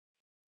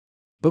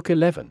Book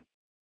 11.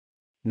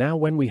 Now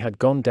when we had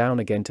gone down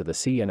again to the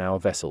sea in our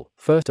vessel,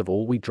 first of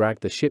all we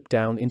dragged the ship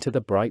down into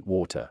the bright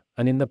water,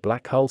 and in the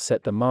black hull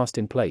set the mast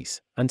in place,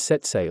 and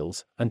set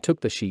sails, and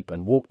took the sheep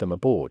and walked them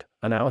aboard,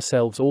 and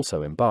ourselves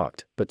also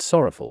embarked, but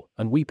sorrowful,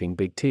 and weeping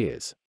big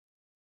tears.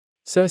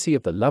 Circe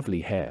of the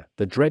lovely hair,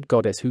 the dread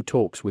goddess who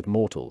talks with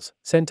mortals,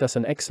 sent us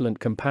an excellent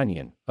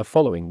companion, a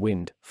following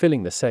wind,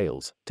 filling the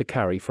sails, to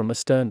carry from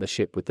astern the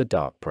ship with the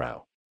dark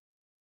prow.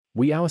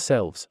 We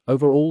ourselves,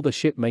 over all the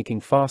ship making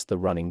fast the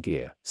running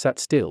gear, sat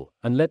still,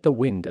 and let the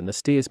wind and the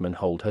steersman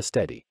hold her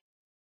steady.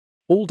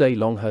 All day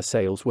long her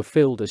sails were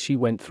filled as she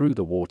went through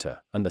the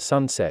water, and the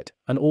sun set,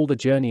 and all the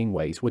journeying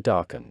ways were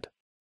darkened.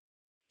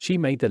 She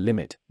made the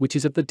limit, which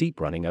is of the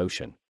deep-running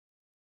ocean.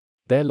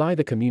 There lie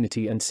the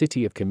community and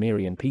city of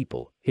Cimmerian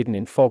people, hidden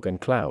in fog and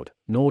cloud,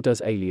 nor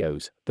does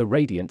Aelios, the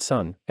radiant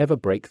sun, ever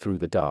break through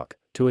the dark,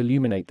 to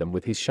illuminate them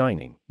with his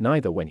shining,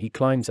 neither when he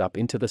climbs up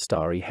into the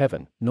starry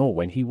heaven, nor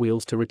when he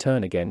wheels to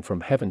return again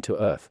from heaven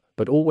to earth,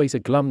 but always a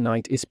glum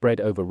night is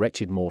spread over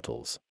wretched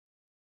mortals.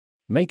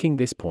 Making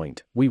this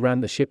point, we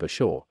ran the ship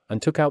ashore,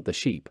 and took out the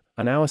sheep,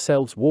 and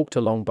ourselves walked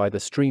along by the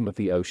stream of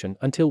the ocean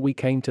until we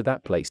came to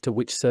that place to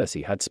which Circe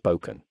had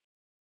spoken.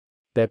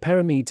 There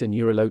Perimedes and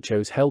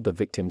Eurylochos held the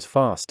victims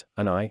fast,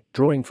 and I,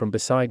 drawing from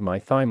beside my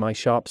thigh my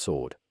sharp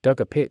sword,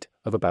 dug a pit,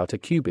 of about a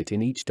cubit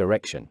in each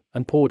direction,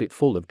 and poured it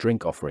full of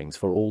drink offerings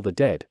for all the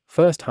dead,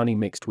 first honey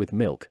mixed with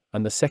milk,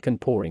 and the second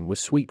pouring was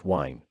sweet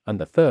wine, and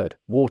the third,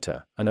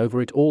 water, and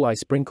over it all I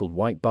sprinkled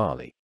white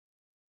barley.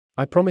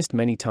 I promised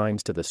many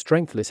times to the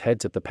strengthless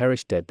heads of the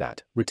perished dead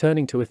that,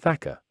 returning to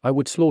Ithaca, I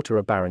would slaughter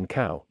a barren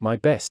cow, my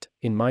best,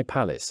 in my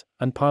palace,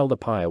 and pile the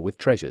pyre with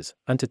treasures,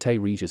 and to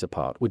Teiresias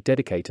apart would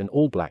dedicate an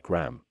all-black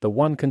ram, the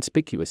one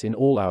conspicuous in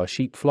all our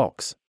sheep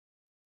flocks.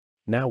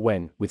 Now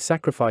when, with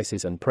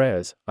sacrifices and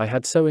prayers, I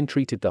had so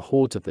entreated the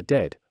hordes of the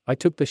dead, I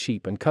took the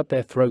sheep and cut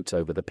their throats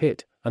over the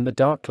pit, and the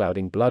dark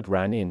clouding blood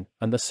ran in,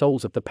 and the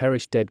souls of the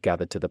perished dead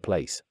gathered to the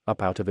place,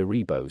 up out of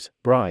Erebos,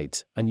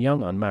 brides, and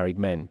young unmarried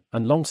men,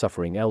 and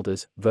long-suffering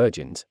elders,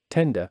 virgins,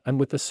 tender and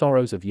with the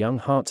sorrows of young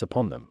hearts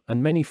upon them,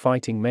 and many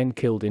fighting men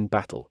killed in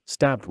battle,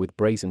 stabbed with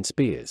brazen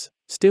spears,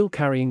 still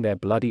carrying their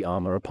bloody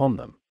armor upon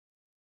them.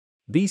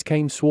 These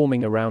came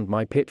swarming around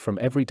my pit from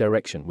every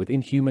direction with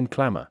inhuman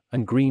clamor,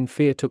 and green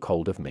fear took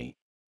hold of me.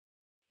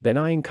 Then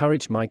I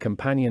encouraged my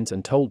companions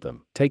and told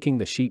them, taking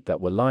the sheep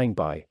that were lying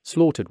by,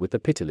 slaughtered with the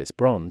pitiless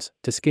bronze,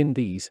 to skin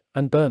these,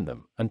 and burn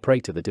them, and pray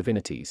to the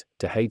divinities,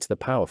 to Hades the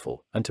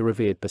powerful, and to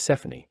revered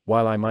Persephone,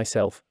 while I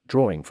myself,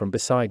 drawing from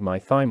beside my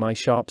thigh my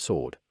sharp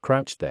sword,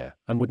 crouched there,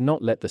 and would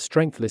not let the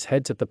strengthless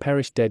heads of the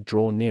perished dead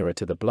draw nearer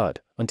to the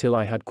blood, until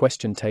I had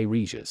questioned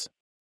Teiresias.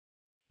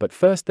 But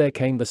first there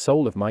came the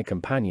soul of my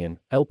companion,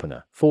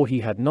 Elpenor, for he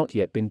had not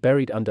yet been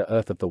buried under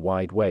earth of the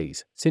wide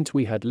ways, since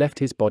we had left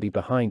his body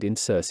behind in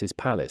Circe's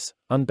palace,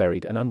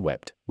 unburied and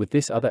unwept, with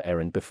this other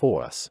errand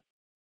before us.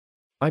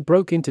 I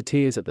broke into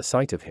tears at the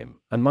sight of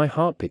him, and my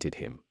heart pitied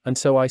him, and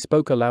so I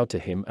spoke aloud to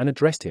him and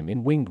addressed him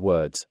in winged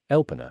words,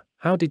 Elpenor,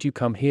 how did you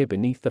come here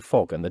beneath the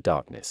fog and the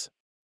darkness?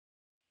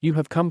 You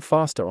have come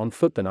faster on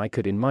foot than I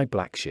could in my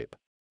black ship.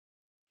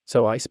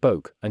 So I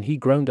spoke, and he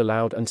groaned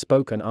aloud and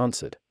spoke and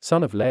answered,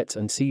 Son of Laertes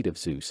and seed of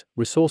Zeus,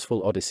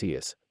 resourceful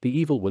Odysseus, the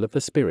evil will of the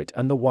spirit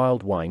and the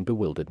wild wine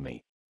bewildered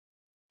me.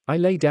 I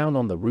lay down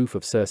on the roof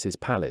of Circe's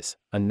palace,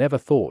 and never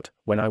thought,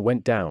 when I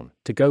went down,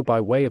 to go by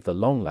way of the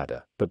long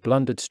ladder, but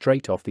blundered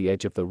straight off the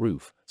edge of the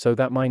roof, so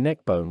that my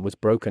neck bone was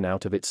broken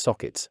out of its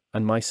sockets,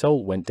 and my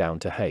soul went down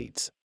to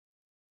Hades.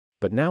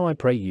 But now I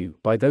pray you,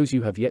 by those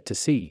you have yet to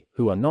see,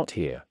 who are not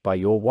here, by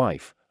your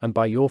wife, and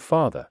by your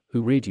father,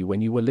 who reared you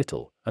when you were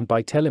little, and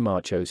by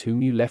Telemachus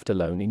whom you left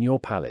alone in your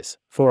palace,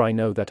 for I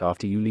know that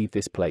after you leave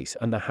this place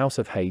and the house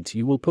of Hades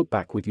you will put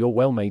back with your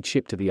well-made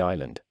ship to the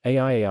island,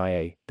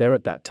 Aiaia, there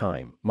at that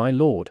time, my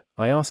lord,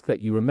 I ask that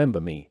you remember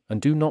me,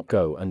 and do not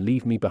go and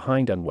leave me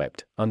behind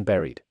unwept,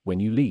 unburied, when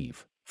you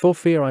leave, for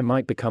fear I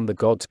might become the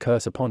god's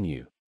curse upon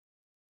you.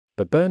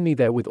 But burn me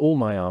there with all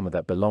my armor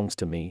that belongs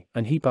to me,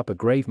 and heap up a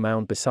grave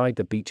mound beside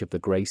the beach of the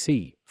grey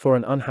sea, for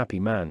an unhappy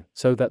man,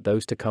 so that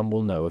those to come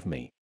will know of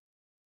me.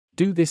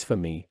 Do this for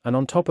me, and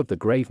on top of the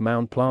grave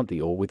mound plant the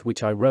oar with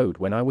which I rowed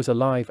when I was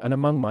alive and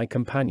among my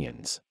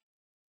companions.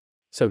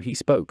 So he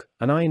spoke,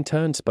 and I in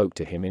turn spoke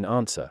to him in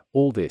answer,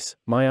 all this,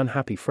 my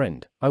unhappy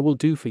friend, I will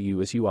do for you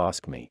as you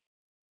ask me.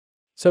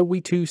 So we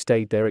two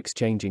stayed there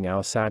exchanging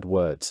our sad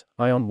words,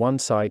 I on one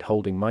side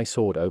holding my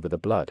sword over the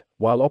blood,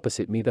 while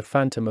opposite me the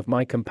phantom of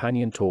my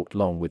companion talked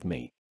long with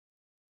me.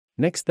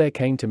 Next there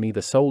came to me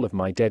the soul of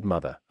my dead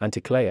mother,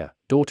 Anticleia,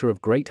 daughter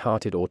of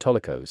great-hearted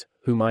Autolycus,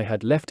 whom I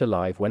had left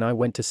alive when I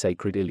went to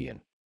sacred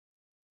Ilion.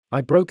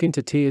 I broke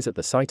into tears at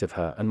the sight of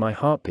her and my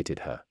heart pitied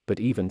her, but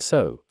even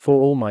so,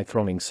 for all my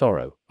thronging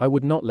sorrow, I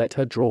would not let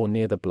her draw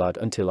near the blood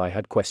until I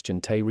had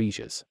questioned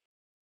Teiresias.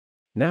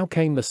 Now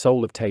came the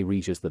soul of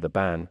Teiresias the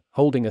Theban,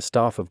 holding a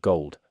staff of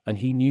gold, and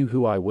he knew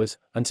who I was,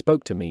 and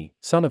spoke to me,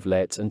 Son of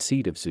Laertes and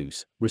seed of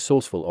Zeus,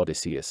 resourceful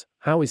Odysseus,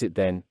 how is it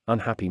then,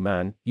 unhappy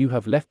man, you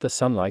have left the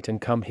sunlight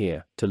and come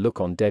here, to look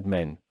on dead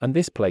men, and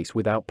this place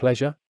without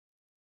pleasure?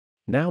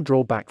 Now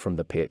draw back from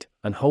the pit,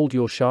 and hold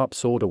your sharp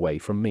sword away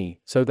from me,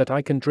 so that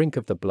I can drink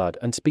of the blood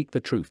and speak the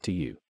truth to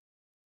you.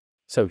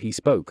 So he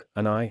spoke,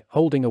 and I,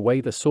 holding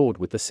away the sword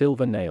with the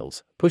silver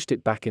nails, pushed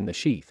it back in the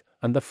sheath,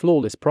 and the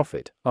flawless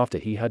prophet, after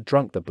he had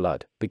drunk the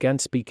blood, began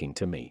speaking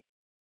to me.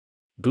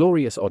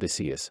 Glorious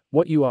Odysseus,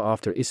 what you are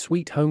after is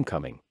sweet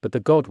homecoming, but the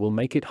god will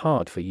make it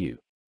hard for you.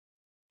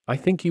 I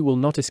think you will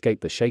not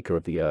escape the shaker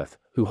of the earth,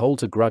 who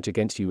holds a grudge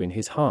against you in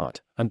his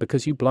heart, and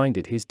because you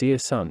blinded his dear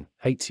son,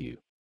 hates you.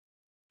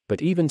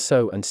 But even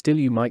so, and still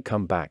you might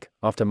come back,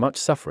 after much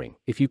suffering,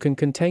 if you can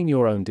contain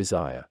your own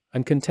desire,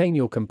 and contain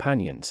your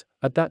companions,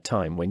 at that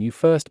time when you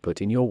first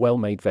put in your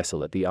well-made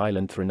vessel at the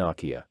island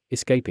Thrinacia,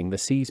 escaping the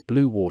sea's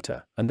blue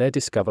water, and there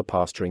discover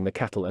pasturing the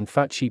cattle and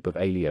fat sheep of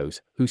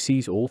Alios, who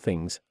sees all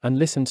things, and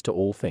listens to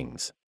all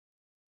things.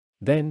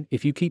 Then,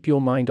 if you keep your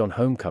mind on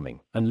homecoming,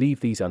 and leave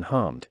these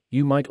unharmed,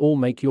 you might all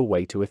make your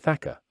way to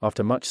Ithaca,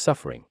 after much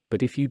suffering,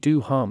 but if you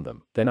do harm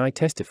them, then I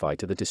testify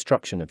to the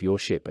destruction of your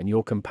ship and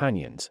your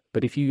companions,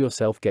 but if you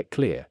yourself get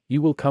clear,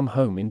 you will come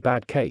home in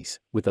bad case,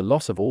 with the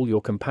loss of all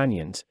your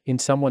companions, in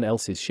someone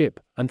else's ship,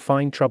 and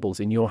find troubles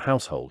in your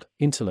household,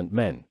 insolent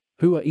men,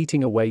 who are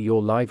eating away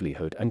your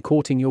livelihood and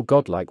courting your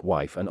godlike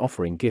wife and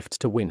offering gifts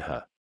to win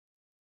her.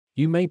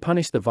 You may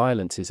punish the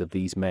violences of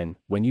these men,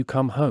 when you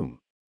come home.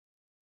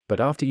 But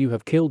after you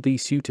have killed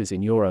these suitors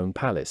in your own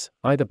palace,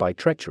 either by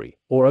treachery,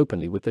 or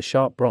openly with the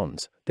sharp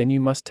bronze, then you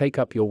must take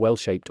up your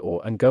well-shaped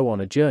oar and go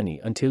on a journey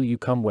until you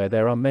come where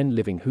there are men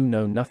living who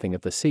know nothing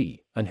of the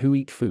sea, and who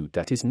eat food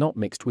that is not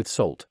mixed with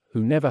salt,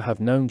 who never have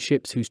known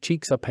ships whose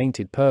cheeks are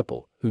painted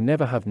purple, who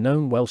never have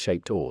known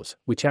well-shaped oars,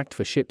 which act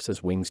for ships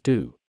as wings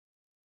do.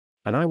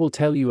 And I will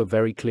tell you a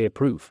very clear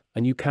proof,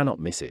 and you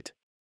cannot miss it.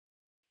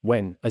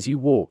 When, as you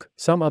walk,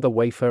 some other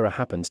wayfarer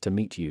happens to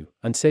meet you,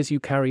 and says you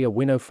carry a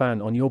winnow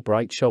fan on your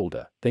bright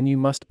shoulder, then you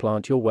must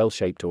plant your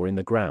well-shaped oar in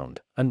the ground,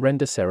 and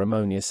render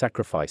ceremonious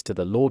sacrifice to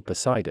the Lord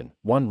Poseidon,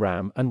 1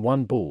 ram and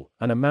 1 bull,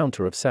 and a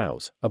mounter of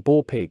sows, a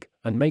boar pig,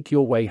 and make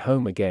your way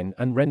home again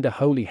and render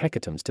holy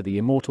hecatombs to the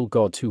immortal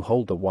gods who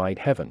hold the wide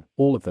heaven,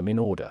 all of them in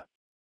order.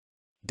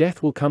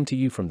 Death will come to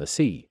you from the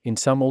sea, in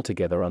some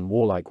altogether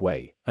unwarlike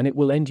way, and it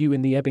will end you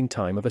in the ebbing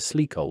time of a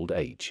sleek old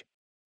age.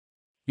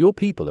 Your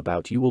people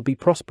about you will be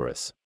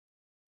prosperous.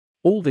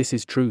 All this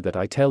is true that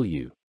I tell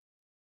you.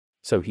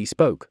 So he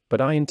spoke,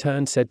 but I in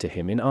turn said to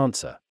him in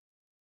answer,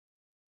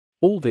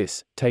 all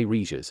this,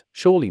 Teiresias,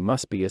 surely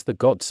must be as the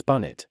gods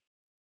spun it.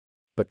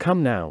 But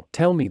come now,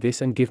 tell me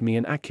this and give me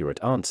an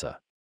accurate answer.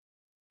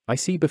 I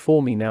see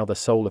before me now the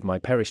soul of my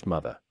perished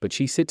mother, but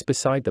she sits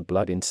beside the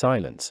blood in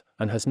silence,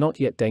 and has not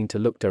yet deigned to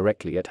look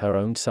directly at her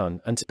own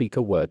son and speak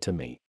a word to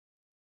me.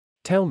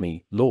 Tell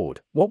me, Lord,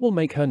 what will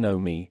make her know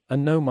me,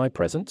 and know my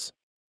presence?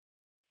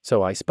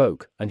 So I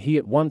spoke, and he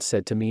at once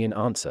said to me in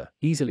answer,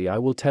 easily I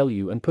will tell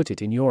you and put it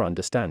in your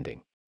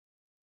understanding.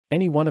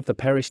 Any one of the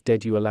perished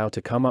dead you allow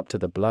to come up to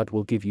the blood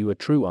will give you a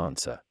true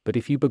answer, but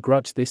if you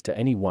begrudge this to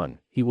any one,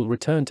 he will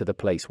return to the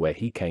place where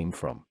he came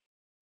from.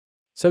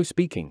 So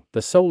speaking,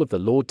 the soul of the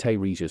Lord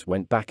Teiresias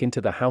went back into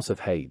the house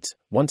of Hades,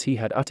 once he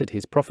had uttered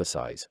his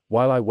prophecies,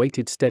 while I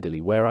waited steadily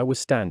where I was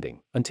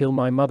standing, until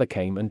my mother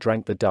came and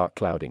drank the dark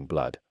clouding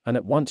blood, and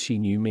at once she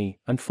knew me,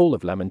 and full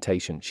of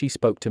lamentation she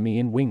spoke to me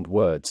in winged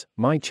words,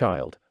 my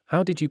child,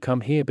 how did you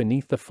come here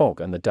beneath the fog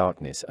and the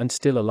darkness and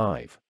still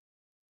alive?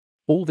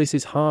 All this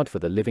is hard for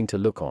the living to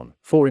look on,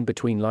 for in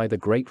between lie the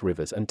great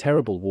rivers and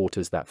terrible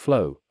waters that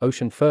flow,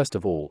 ocean first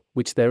of all,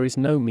 which there is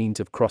no means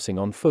of crossing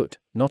on foot,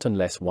 not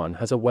unless one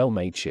has a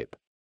well-made ship.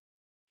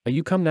 Are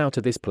you come now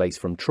to this place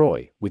from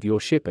Troy, with your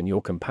ship and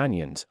your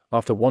companions,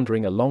 after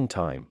wandering a long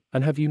time,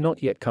 and have you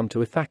not yet come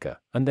to Ithaca,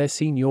 and there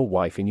seen your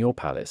wife in your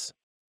palace?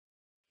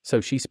 So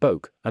she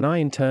spoke, and I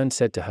in turn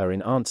said to her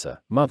in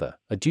answer, Mother,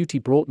 a duty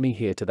brought me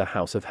here to the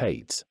house of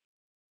Hades.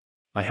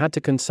 I had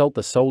to consult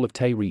the soul of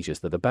Teiresias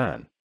the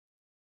Theban.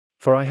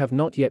 For I have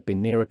not yet been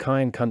near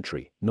Achaean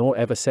country, nor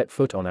ever set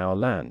foot on our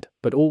land,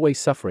 but always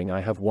suffering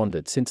I have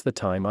wandered since the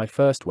time I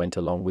first went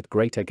along with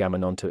great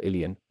Agamemnon to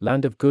Ilion,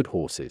 land of good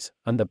horses,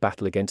 and the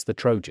battle against the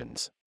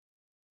Trojans.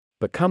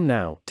 But come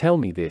now, tell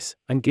me this,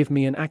 and give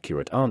me an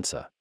accurate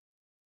answer.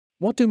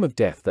 What doom of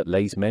death that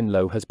lays men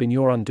low has been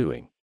your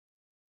undoing?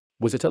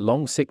 Was it a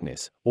long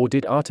sickness, or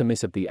did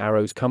Artemis of the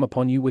arrows come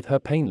upon you with her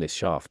painless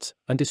shafts,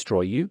 and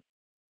destroy you?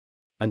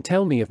 And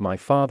tell me of my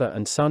father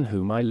and son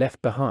whom I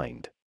left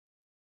behind.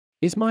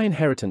 Is my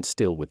inheritance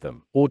still with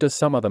them, or does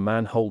some other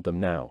man hold them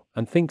now,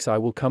 and thinks I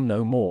will come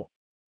no more?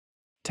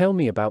 Tell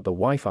me about the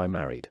wife I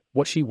married,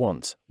 what she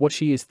wants, what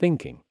she is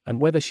thinking,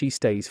 and whether she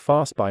stays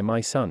fast by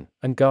my son,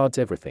 and guards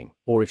everything,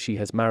 or if she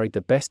has married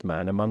the best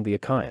man among the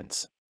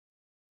Achaeans.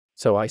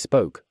 So I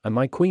spoke, and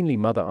my queenly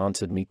mother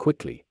answered me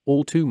quickly,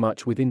 all too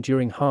much with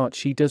enduring heart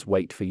she does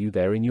wait for you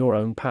there in your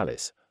own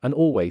palace, and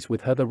always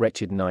with her the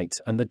wretched nights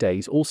and the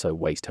days also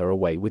waste her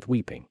away with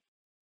weeping.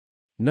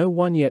 No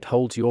one yet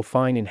holds your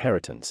fine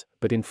inheritance,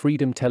 but in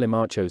freedom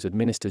Telemachus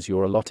administers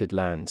your allotted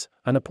lands,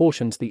 and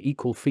apportions the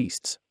equal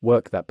feasts,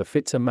 work that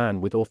befits a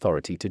man with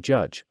authority to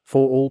judge,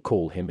 for all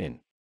call him in.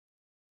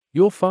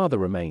 Your father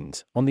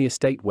remains, on the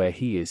estate where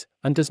he is,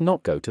 and does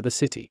not go to the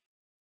city.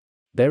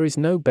 There is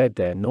no bed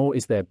there, nor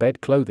is there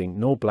bed clothing,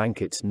 nor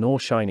blankets, nor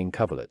shining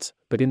coverlets,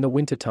 but in the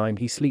winter time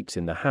he sleeps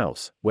in the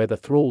house, where the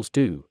thralls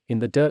do, in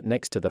the dirt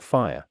next to the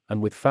fire,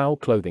 and with foul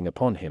clothing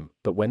upon him.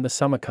 But when the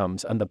summer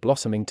comes and the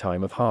blossoming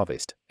time of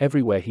harvest,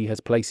 everywhere he has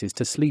places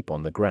to sleep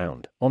on the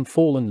ground, on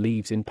fallen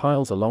leaves in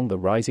piles along the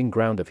rising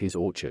ground of his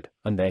orchard,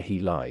 and there he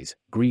lies,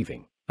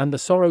 grieving, and the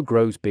sorrow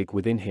grows big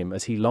within him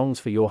as he longs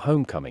for your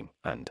homecoming,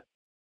 and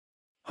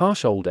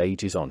harsh old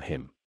age is on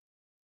him.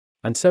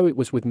 And so it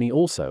was with me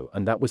also,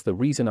 and that was the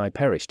reason I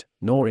perished.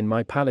 Nor in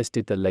my palace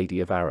did the Lady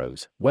of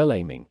Arrows, well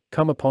aiming,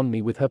 come upon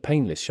me with her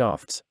painless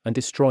shafts, and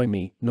destroy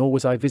me, nor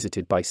was I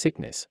visited by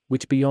sickness,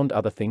 which beyond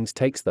other things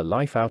takes the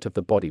life out of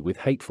the body with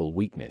hateful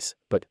weakness.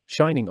 But,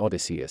 shining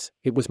Odysseus,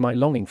 it was my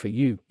longing for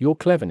you, your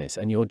cleverness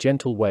and your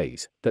gentle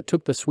ways, that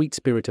took the sweet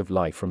spirit of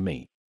life from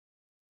me.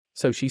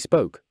 So she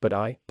spoke, but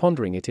I,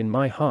 pondering it in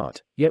my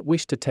heart, yet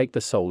wished to take the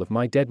soul of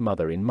my dead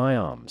mother in my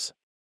arms.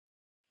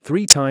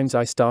 3 times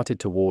I started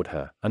toward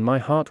her, and my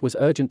heart was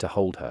urgent to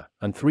hold her,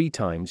 and 3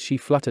 times she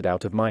fluttered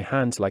out of my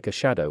hands like a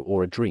shadow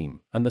or a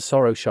dream, and the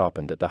sorrow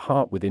sharpened at the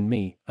heart within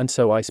me, and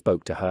so I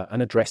spoke to her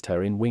and addressed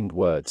her in winged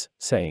words,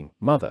 saying,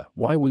 Mother,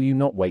 why will you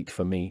not wait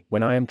for me,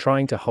 when I am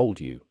trying to hold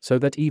you, so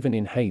that even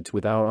in Hades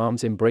with our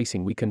arms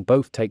embracing we can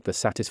both take the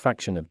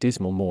satisfaction of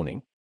dismal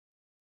mourning?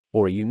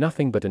 Or are you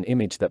nothing but an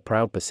image that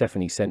proud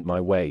Persephone sent my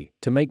way,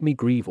 to make me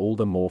grieve all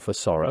the more for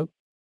sorrow?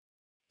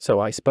 So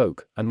I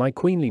spoke, and my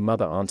queenly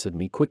mother answered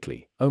me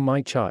quickly, O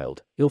my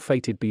child,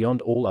 ill-fated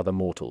beyond all other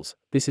mortals,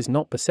 this is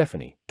not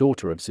Persephone,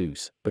 daughter of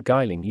Zeus,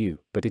 beguiling you,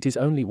 but it is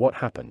only what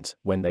happens,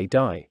 when they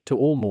die, to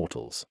all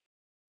mortals.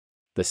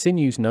 The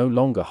sinews no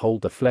longer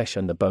hold the flesh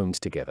and the bones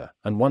together,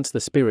 and once the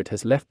spirit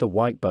has left the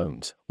white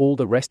bones, all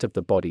the rest of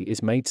the body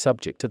is made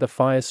subject to the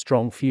fire's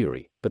strong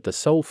fury, but the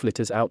soul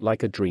flitters out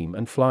like a dream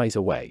and flies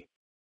away.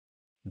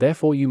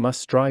 Therefore you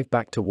must strive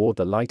back toward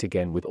the light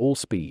again with all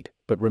speed,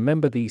 but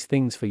remember these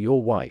things for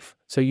your wife,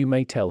 so you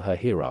may tell her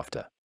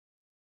hereafter.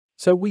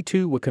 So we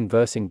two were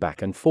conversing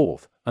back and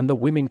forth, and the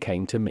women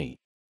came to me.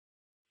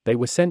 They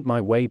were sent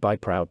my way by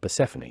proud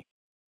Persephone.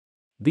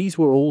 These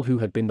were all who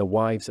had been the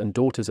wives and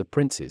daughters of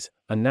princes,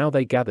 and now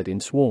they gathered in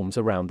swarms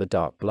around the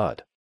dark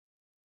blood.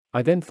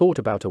 I then thought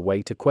about a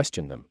way to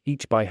question them,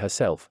 each by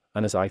herself,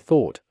 and as I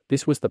thought,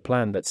 this was the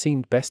plan that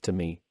seemed best to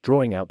me.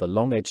 Drawing out the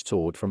long-edged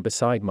sword from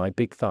beside my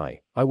big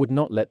thigh, I would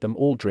not let them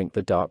all drink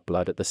the dark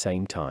blood at the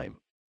same time.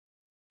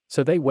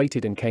 So they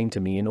waited and came to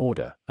me in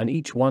order, and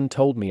each one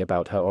told me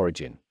about her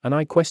origin, and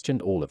I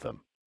questioned all of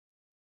them.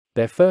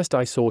 There first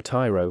I saw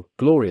Tyro,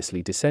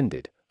 gloriously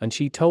descended, and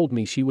she told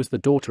me she was the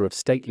daughter of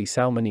stately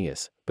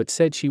Salmoneus, but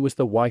said she was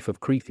the wife of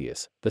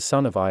Cretheus, the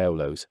son of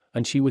Iolaus,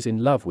 and she was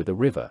in love with a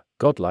river,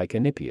 godlike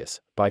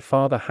Enipeus, by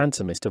far the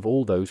handsomest of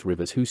all those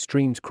rivers whose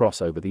streams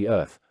cross over the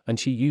earth, and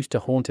she used to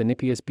haunt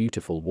Enipeus'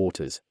 beautiful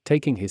waters,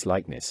 taking his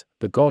likeness,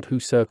 the god who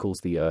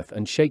circles the earth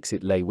and shakes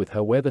it lay with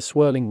her where the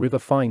swirling river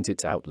finds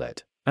its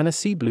outlet, and a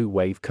sea-blue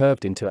wave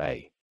curved into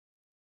a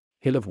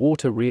hill of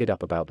water reared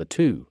up about the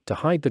two, to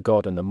hide the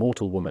god and the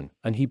mortal woman,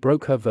 and he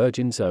broke her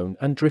virgin zone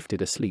and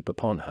drifted asleep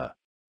upon her.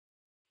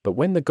 But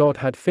when the god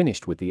had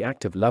finished with the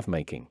act of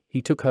lovemaking,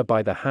 he took her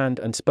by the hand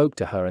and spoke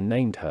to her and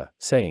named her,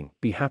 saying,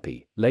 Be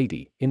happy,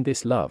 lady, in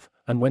this love,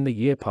 and when the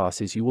year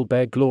passes you will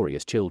bear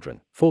glorious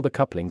children, for the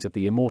couplings of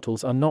the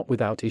immortals are not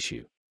without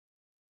issue.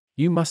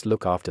 You must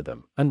look after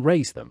them, and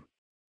raise them.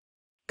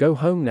 Go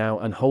home now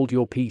and hold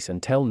your peace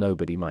and tell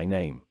nobody my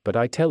name, but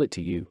I tell it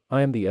to you,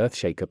 I am the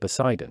earth-shaker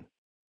Poseidon.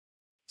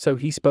 So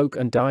he spoke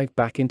and dived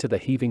back into the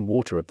heaving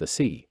water of the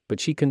sea, but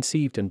she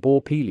conceived and bore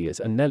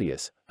Peleus and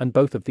Neleus, and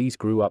both of these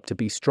grew up to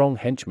be strong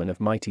henchmen of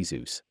mighty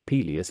Zeus.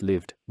 Peleus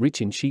lived, rich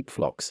in sheep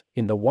flocks,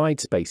 in the wide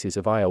spaces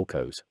of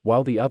Iolcos,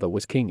 while the other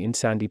was king in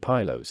sandy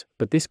Pylos,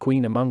 but this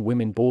queen among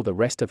women bore the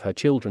rest of her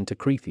children to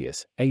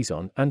Cretheus,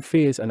 Aeson, and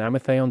Pheres and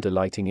Amathaon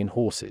delighting in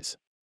horses.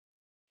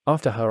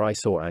 After her I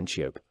saw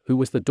Antiope, who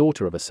was the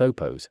daughter of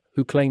Asopos,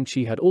 who claimed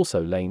she had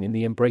also lain in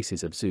the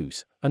embraces of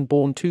Zeus, and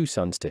borne 2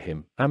 sons to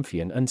him,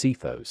 Amphion and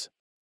Zethos.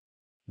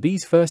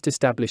 These first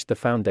established the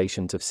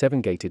foundations of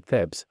 7-gated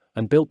Thebes,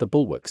 and built the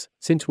bulwarks,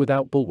 since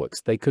without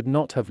bulwarks they could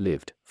not have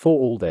lived, for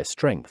all their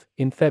strength,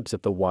 in Thebes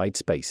of the wide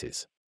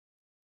spaces.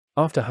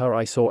 After her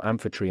I saw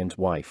Amphitrion's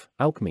wife,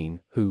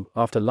 Alcmene, who,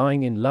 after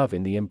lying in love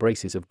in the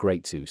embraces of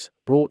great Zeus,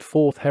 brought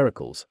forth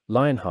Heracles,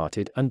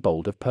 lion-hearted and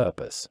bold of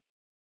purpose.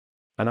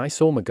 And I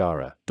saw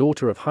Megara,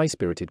 daughter of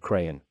high-spirited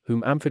Craon,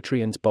 whom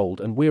Amphitrion's bold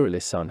and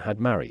weariless son had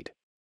married.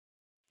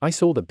 I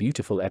saw the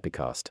beautiful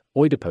Epicaste,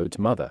 Oidipode's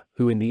mother,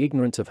 who in the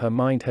ignorance of her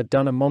mind had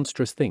done a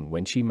monstrous thing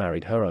when she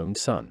married her own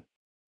son.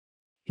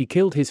 He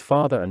killed his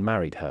father and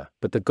married her,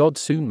 but the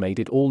gods soon made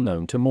it all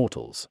known to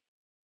mortals.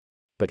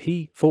 But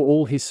he, for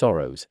all his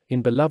sorrows,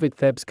 in beloved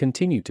Thebes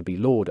continued to be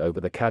lord over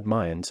the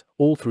Cadmeians,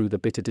 all through the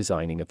bitter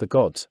designing of the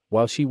gods,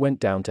 while she went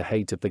down to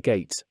Hades of the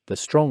gates, the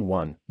strong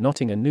one,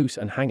 knotting a noose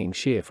and hanging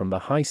sheer from the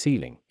high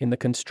ceiling, in the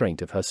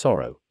constraint of her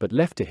sorrow, but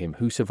left to him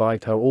who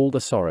survived her all the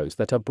sorrows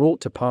that are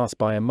brought to pass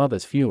by a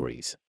mother's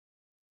furies.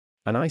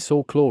 And I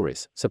saw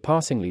Chloris,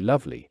 surpassingly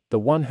lovely, the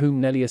one whom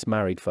Neleus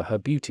married for her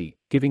beauty,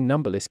 giving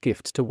numberless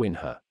gifts to win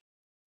her.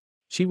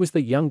 She was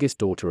the youngest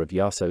daughter of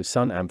Iaso's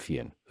son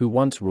Amphion, who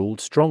once ruled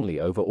strongly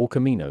over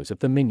Orchomenos of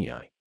the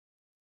Minyae.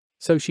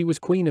 So she was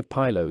queen of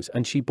Pylos,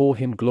 and she bore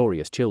him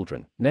glorious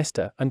children,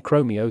 Nestor and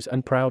Chromios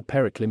and proud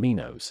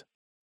Periclymenos.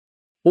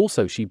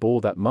 Also she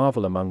bore that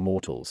marvel among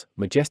mortals,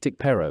 majestic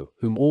Pero,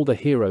 whom all the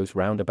heroes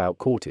round about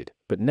courted,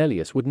 but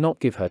Neleus would not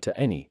give her to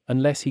any,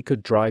 unless he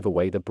could drive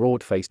away the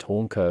broad-faced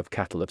horn-curved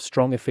cattle of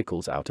strong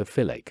Iphicles out of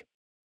Phylake.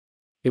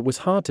 It was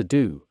hard to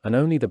do, and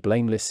only the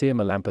blameless seer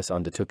Melampus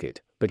undertook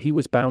it, but he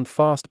was bound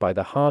fast by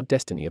the hard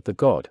destiny of the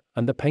god,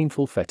 and the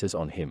painful fetters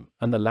on him,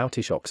 and the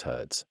loutish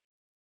ox-herds.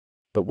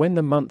 But when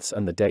the months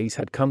and the days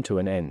had come to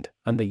an end,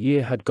 and the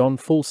year had gone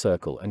full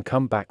circle and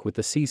come back with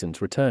the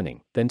seasons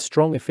returning, then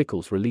strong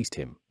Iphicles released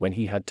him, when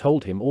he had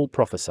told him all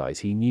prophecies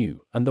he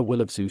knew, and the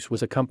will of Zeus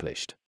was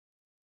accomplished.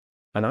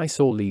 And I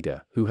saw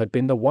Leda, who had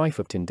been the wife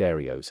of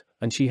Tyndareos,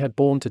 and she had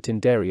borne to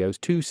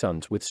Tyndareos 2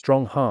 sons with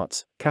strong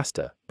hearts,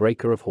 Castor,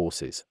 breaker of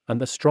horses,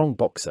 and the strong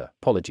boxer,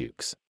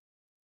 Polydeuces.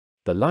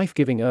 The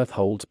life-giving earth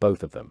holds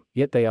both of them,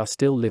 yet they are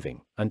still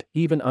living, and,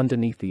 even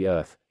underneath the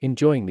earth,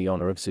 enjoying the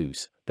honor of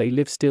Zeus, they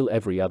live still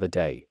every other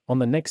day. On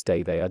the next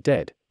day they are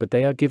dead, but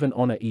they are given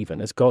honor even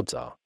as gods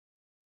are.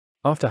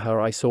 After her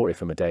I saw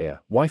Iphimedeia,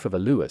 wife of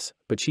Aluus,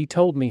 but she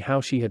told me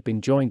how she had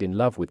been joined in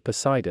love with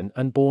Poseidon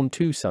and borne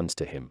 2 sons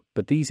to him,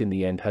 but these in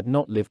the end had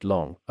not lived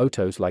long,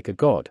 Otos like a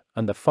god,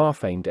 and the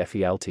far-famed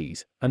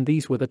Ephialtes, and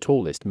these were the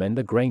tallest men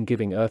the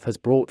grain-giving earth has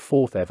brought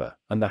forth ever,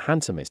 and the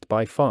handsomest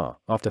by far,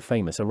 after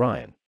famous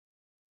Orion.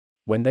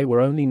 When they were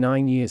only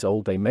 9 years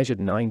old they measured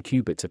 9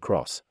 cubits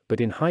across,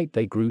 but in height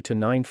they grew to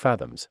 9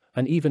 fathoms,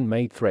 and even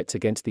made threats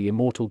against the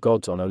immortal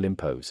gods on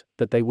Olympos,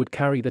 that they would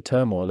carry the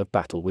turmoil of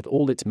battle with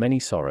all its many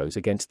sorrows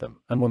against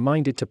them, and were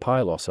minded to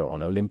pile Ossa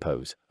on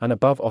Olympos, and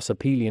above Ossa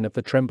Pelion of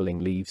the trembling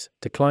leaves,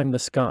 to climb the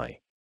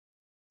sky.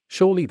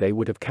 Surely they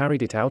would have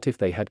carried it out if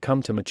they had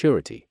come to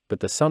maturity,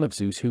 but the son of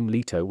Zeus whom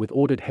Leto with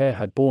ordered hair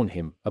had borne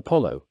him,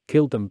 Apollo,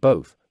 killed them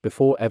both,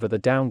 before ever the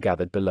down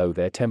gathered below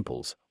their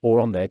temples, or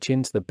on their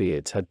chins the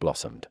beards had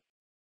blossomed.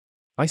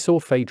 I saw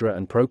Phaedra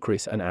and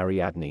Procris and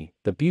Ariadne,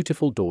 the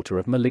beautiful daughter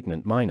of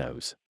malignant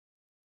Minos.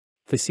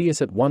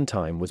 Theseus at one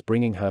time was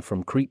bringing her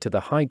from Crete to the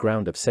high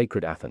ground of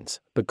sacred Athens,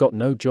 but got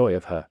no joy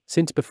of her,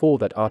 since before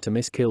that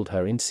Artemis killed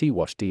her in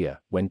sea-washed Dia,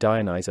 when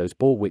Dionysos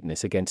bore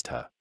witness against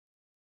her.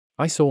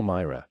 I saw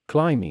Myra,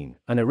 Clymene,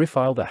 and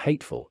Eriphyle the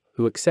hateful,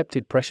 who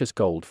accepted precious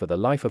gold for the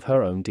life of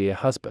her own dear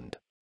husband.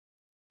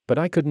 But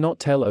I could not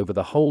tell over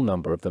the whole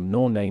number of them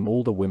nor name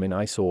all the women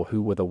I saw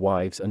who were the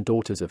wives and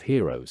daughters of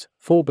heroes,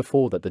 for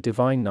before that the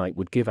divine night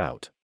would give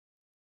out.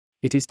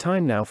 It is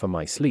time now for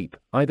my sleep,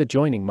 either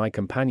joining my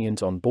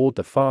companions on board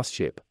the fast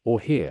ship, or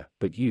here,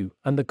 but you,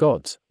 and the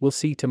gods, will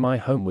see to my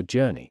homeward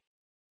journey.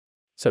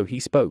 So he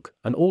spoke,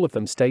 and all of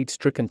them stayed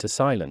stricken to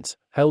silence,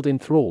 held in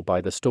thrall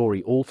by the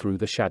story all through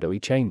the shadowy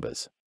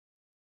chambers.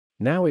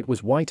 Now it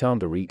was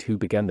white-armed Arete who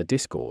began the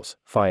discourse.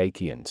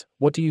 Phaeacians,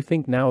 what do you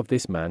think now of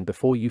this man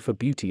before you for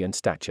beauty and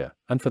stature,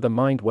 and for the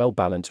mind well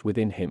balanced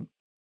within him?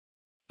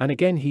 And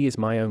again he is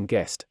my own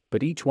guest,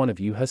 but each one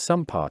of you has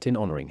some part in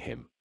honoring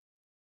him.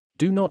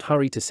 Do not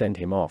hurry to send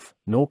him off,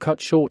 nor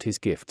cut short his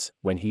gifts,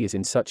 when he is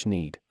in such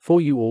need, for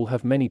you all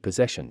have many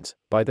possessions,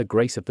 by the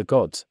grace of the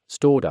gods,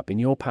 stored up in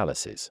your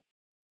palaces.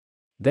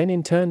 Then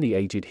in turn the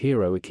aged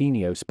hero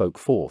Achenio spoke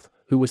forth,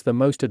 who was the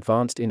most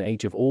advanced in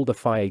age of all the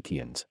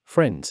Phaeacians.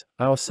 Friends,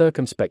 our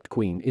circumspect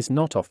queen is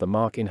not off the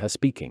mark in her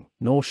speaking,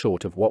 nor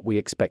short of what we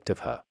expect of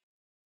her.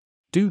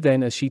 Do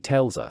then as she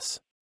tells us.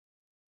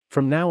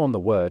 From now on the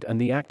word and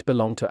the act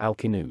belong to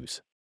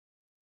Alcinous.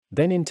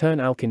 Then in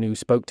turn Alcinous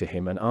spoke to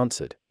him and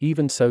answered,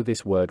 even so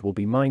this word will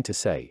be mine to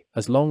say,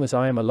 as long as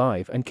I am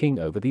alive and king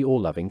over the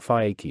all-loving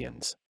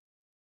Phaeacians.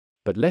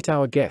 But let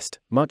our guest,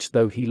 much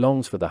though he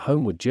longs for the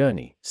homeward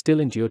journey,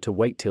 still endure to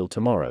wait till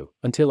tomorrow,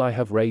 until I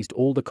have raised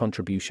all the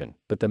contribution,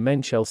 but the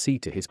men shall see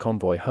to his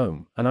convoy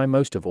home, and I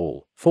most of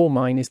all, for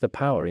mine is the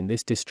power in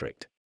this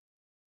district.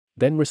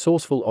 Then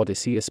resourceful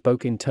Odysseus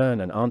spoke in turn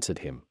and answered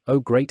him, O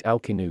great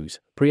Alcinous,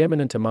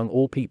 preeminent among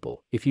all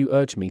people, if you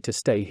urge me to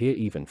stay here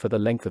even for the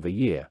length of a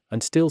year,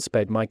 and still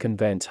sped my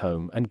conveyance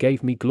home and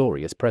gave me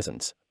glorious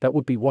presents, that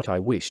would be what I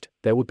wished.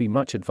 There would be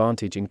much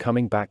advantage in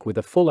coming back with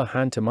a fuller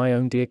hand to my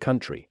own dear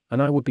country,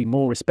 and I would be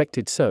more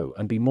respected so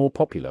and be more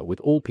popular with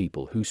all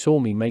people who saw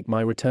me make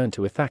my return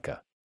to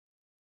Ithaca.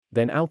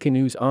 Then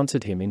Alcinous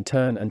answered him in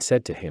turn and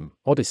said to him,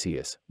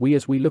 Odysseus, we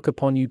as we look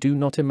upon you do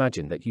not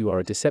imagine that you are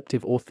a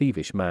deceptive or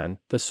thievish man,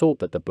 the sort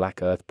that the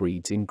black earth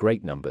breeds in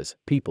great numbers,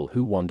 people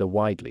who wander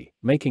widely,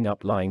 making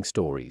up lying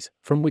stories,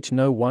 from which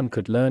no one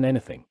could learn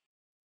anything.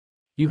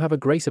 You have a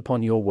grace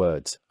upon your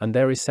words, and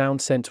there is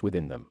sound sense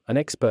within them, and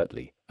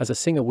expertly, as a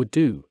singer would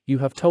do, you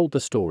have told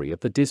the story of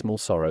the dismal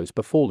sorrows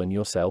befallen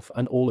yourself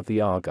and all of the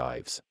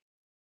Argives.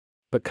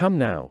 But come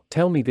now,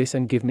 tell me this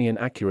and give me an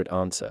accurate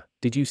answer.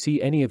 Did you see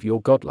any of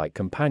your godlike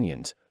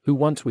companions, who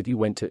once with you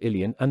went to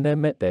Ilion and there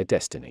met their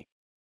destiny?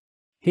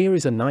 Here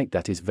is a night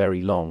that is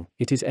very long,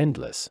 it is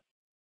endless.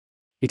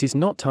 It is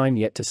not time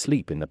yet to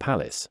sleep in the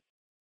palace.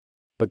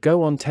 But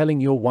go on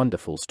telling your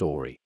wonderful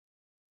story.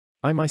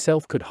 I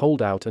myself could hold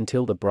out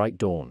until the bright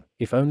dawn,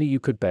 if only you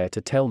could bear to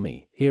tell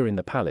me, here in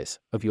the palace,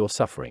 of your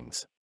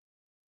sufferings.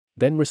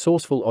 Then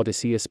resourceful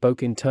Odysseus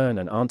spoke in turn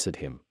and answered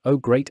him, O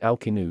great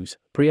Alcinous,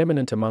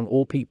 preeminent among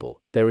all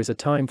people, there is a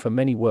time for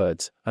many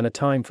words, and a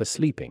time for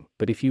sleeping,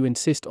 but if you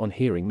insist on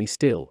hearing me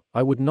still,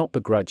 I would not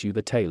begrudge you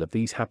the tale of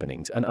these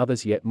happenings and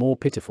others yet more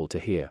pitiful to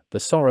hear, the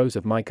sorrows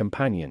of my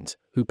companions,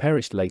 who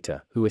perished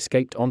later, who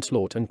escaped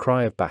onslaught and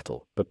cry of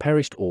battle, but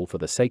perished all for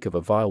the sake of a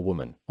vile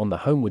woman, on the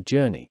homeward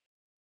journey.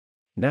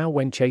 Now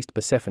when chaste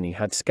Persephone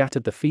had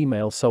scattered the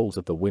female souls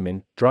of the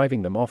women,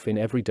 driving them off in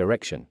every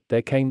direction,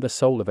 there came the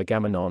soul of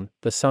Agamemnon,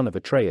 the son of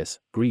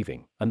Atreus,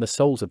 grieving, and the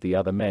souls of the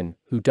other men,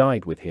 who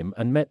died with him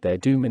and met their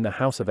doom in the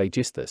house of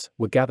Aegisthus,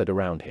 were gathered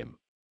around him.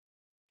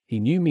 He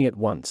knew me at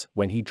once,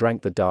 when he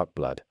drank the dark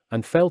blood,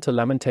 and fell to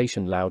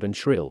lamentation loud and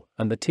shrill,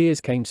 and the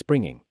tears came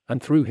springing,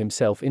 and threw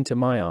himself into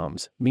my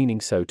arms, meaning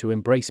so to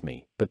embrace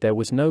me, but there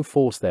was no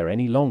force there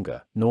any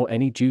longer, nor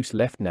any juice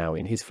left now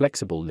in his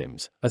flexible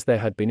limbs, as there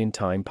had been in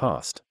time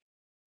past.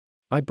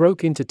 I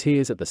broke into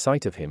tears at the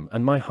sight of him,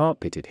 and my heart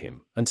pitied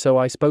him, and so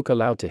I spoke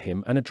aloud to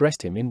him and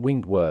addressed him in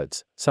winged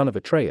words, Son of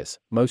Atreus,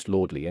 most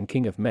lordly and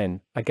king of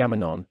men,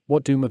 Agamemnon,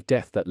 what doom of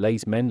death that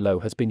lays men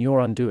low has been your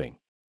undoing?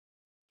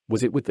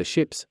 Was it with the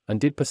ships,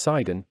 and did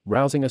Poseidon,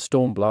 rousing a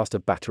storm blast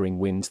of battering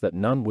winds that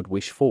none would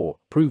wish for,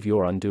 prove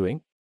your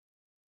undoing?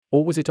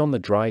 Or was it on the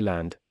dry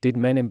land, did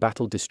men in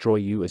battle destroy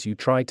you as you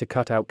tried to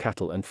cut out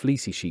cattle and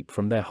fleecy sheep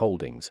from their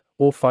holdings,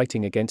 or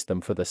fighting against them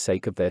for the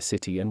sake of their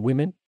city and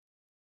women?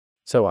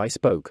 So I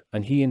spoke,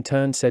 and he in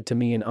turn said to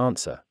me in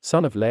answer,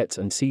 Son of Laertes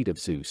and seed of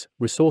Zeus,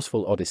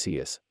 resourceful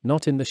Odysseus,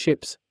 not in the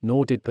ships,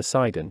 nor did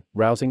Poseidon,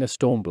 rousing a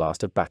storm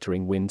blast of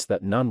battering winds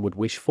that none would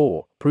wish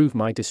for, prove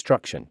my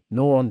destruction,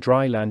 nor on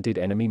dry land did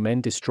enemy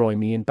men destroy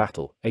me in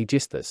battle.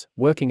 Aegisthus,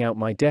 working out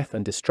my death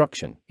and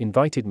destruction,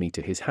 invited me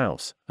to his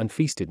house, and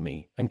feasted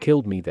me, and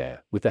killed me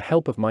there, with the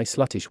help of my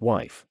sluttish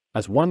wife,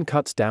 as one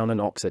cuts down an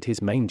ox at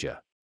his manger.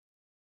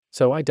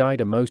 So I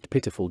died a most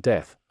pitiful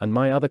death, and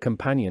my other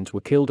companions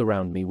were killed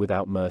around me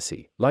without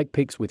mercy, like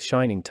pigs with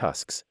shining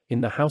tusks,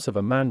 in the house of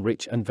a man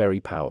rich and very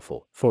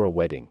powerful, for a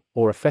wedding,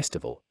 or a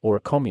festival, or a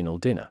communal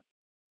dinner.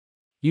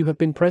 You have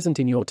been present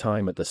in your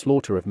time at the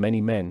slaughter of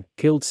many men,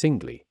 killed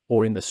singly,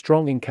 or in the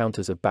strong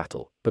encounters of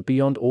battle, but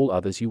beyond all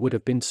others you would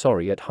have been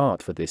sorry at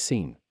heart for this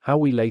scene, how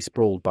we lay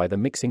sprawled by the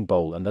mixing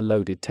bowl and the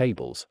loaded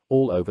tables,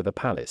 all over the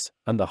palace,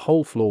 and the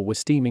whole floor was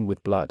steaming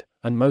with blood,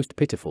 and most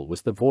pitiful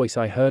was the voice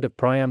I heard of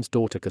Priam's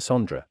daughter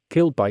Cassandra,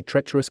 killed by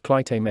treacherous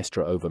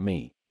Clytemnestra over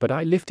me, but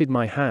I lifted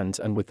my hands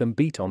and with them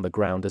beat on the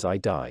ground as I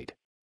died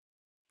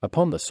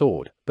upon the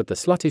sword, but the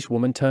sluttish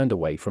woman turned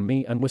away from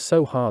me and was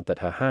so hard that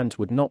her hands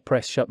would not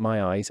press shut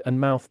my eyes and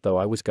mouth though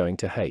I was going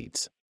to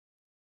Hades.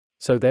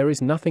 So there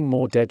is nothing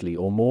more deadly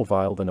or more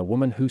vile than a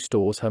woman who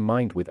stores her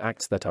mind with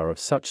acts that are of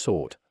such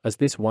sort, as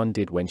this one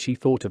did when she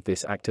thought of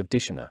this act of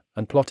Dishonor,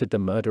 and plotted the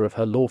murder of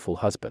her lawful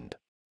husband.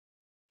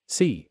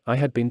 See, I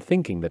had been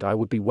thinking that I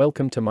would be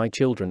welcome to my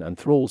children and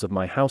thralls of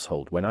my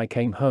household when I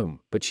came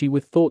home, but she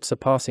with thoughts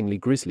surpassingly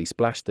grisly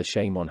splashed the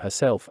shame on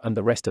herself and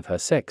the rest of her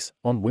sex,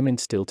 on women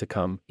still to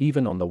come,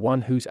 even on the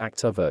one whose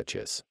acts are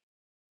virtuous.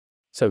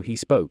 So he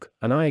spoke,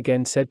 and I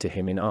again said to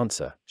him in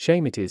answer,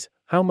 Shame it is,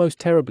 how most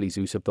terribly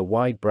Zeus of the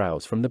wide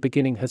brows from the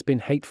beginning has been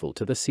hateful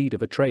to the seed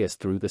of Atreus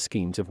through the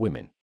schemes of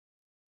women.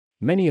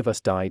 Many of us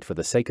died for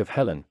the sake of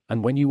Helen,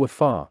 and when you were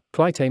far,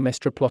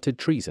 Clytemnestra plotted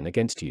treason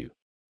against you.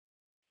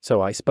 So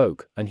I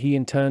spoke, and he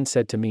in turn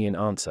said to me in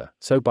answer,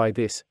 So by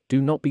this,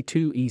 do not be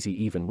too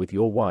easy even with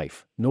your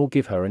wife, nor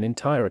give her an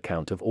entire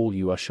account of all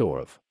you are sure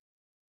of.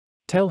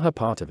 Tell her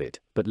part of it,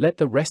 but let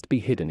the rest be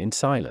hidden in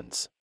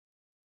silence.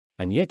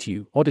 And yet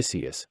you,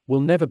 Odysseus,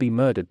 will never be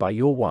murdered by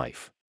your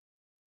wife.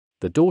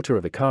 The daughter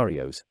of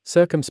Icarios,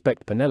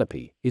 circumspect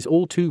Penelope, is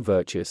all too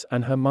virtuous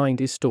and her mind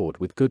is stored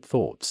with good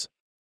thoughts.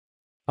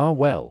 Ah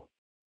well.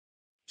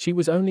 She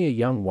was only a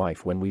young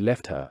wife when we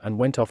left her and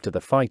went off to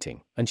the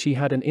fighting, and she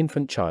had an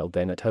infant child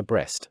then at her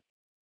breast.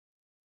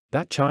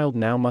 That child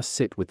now must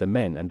sit with the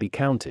men and be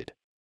counted.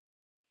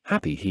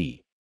 Happy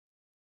he!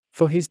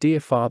 For his dear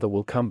father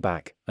will come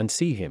back, and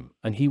see him,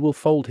 and he will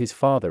fold his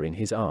father in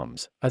his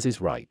arms, as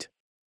is right.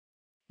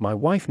 My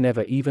wife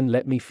never even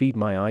let me feed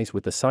my eyes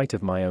with the sight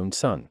of my own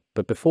son,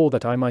 but before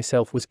that I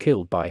myself was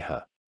killed by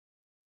her.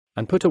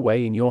 And put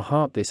away in your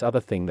heart this other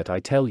thing that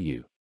I tell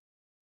you.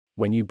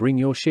 When you bring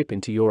your ship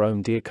into your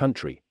own dear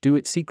country, do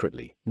it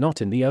secretly,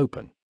 not in the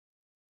open.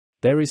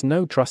 There is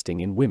no trusting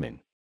in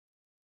women.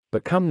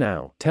 But come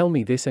now, tell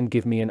me this and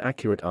give me an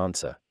accurate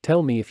answer.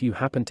 Tell me if you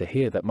happen to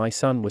hear that my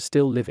son was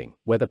still living,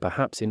 whether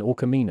perhaps in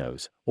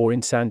Orchomenos, or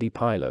in sandy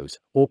Pylos,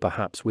 or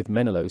perhaps with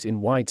Menelaus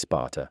in wide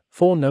Sparta,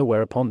 for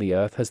nowhere upon the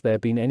earth has there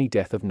been any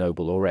death of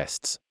noble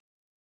Orestes.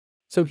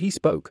 So he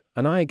spoke,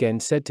 and I again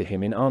said to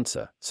him in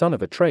answer, Son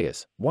of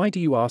Atreus, why do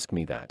you ask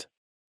me that?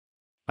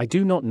 I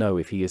do not know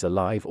if he is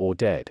alive or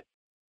dead.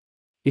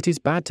 It is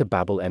bad to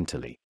babble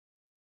emptily.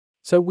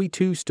 So we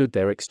two stood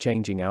there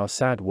exchanging our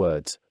sad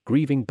words,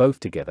 grieving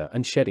both together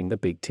and shedding the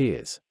big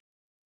tears.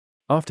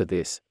 After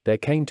this, there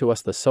came to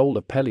us the soul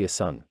of Peleus'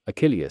 son,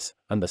 Achilles,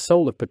 and the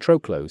soul of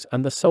Patroclus,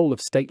 and the soul of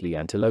stately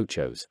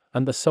Antilochus,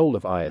 and the soul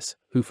of Aias,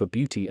 who for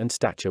beauty and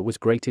stature was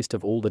greatest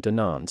of all the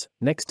Danaans,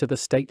 next to the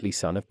stately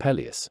son of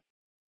Peleus.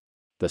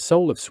 The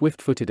soul of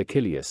swift-footed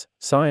Achilles,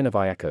 scion of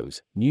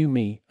Iacchos, knew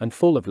me, and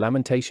full of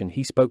lamentation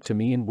he spoke to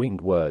me in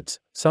winged words,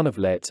 son of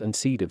Laertes and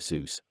seed of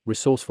Zeus,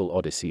 resourceful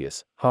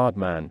Odysseus, hard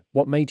man,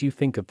 what made you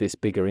think of this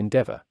bigger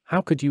endeavor?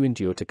 How could you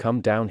endure to come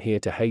down here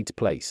to Hades'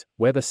 place,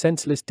 where the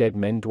senseless dead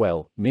men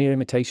dwell, mere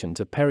imitations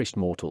of perished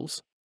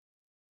mortals?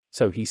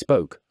 So he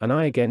spoke, and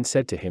I again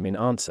said to him in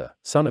answer,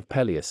 son of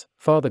Peleus,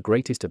 father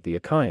greatest of the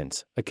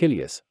Achaeans,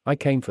 Achilles, I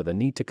came for the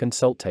need to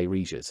consult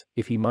Teiresias,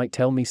 if he might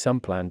tell me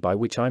some plan by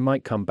which I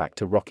might come back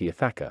to rocky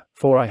Ithaca,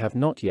 for I have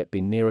not yet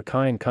been near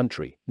Achaean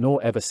country,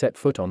 nor ever set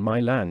foot on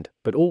my land,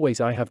 but always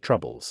I have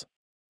troubles.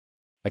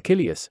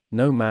 Achilles,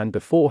 no man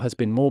before has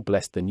been more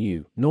blessed than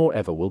you, nor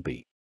ever will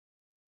be.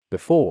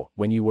 Before,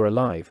 when you were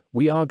alive,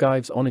 we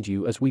Argives honored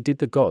you as we did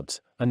the gods,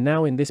 and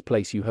now in this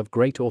place you have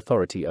great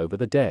authority over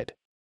the dead.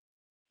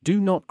 Do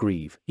not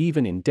grieve,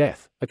 even in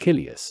death,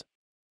 Achilles.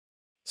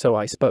 So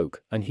I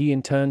spoke, and he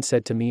in turn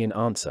said to me in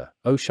answer,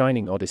 O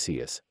shining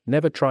Odysseus,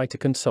 never try to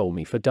console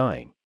me for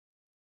dying.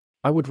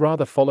 I would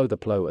rather follow the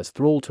plough as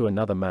thrall to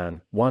another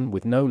man, one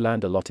with no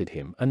land allotted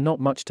him and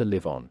not much to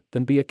live on,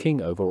 than be a king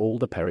over all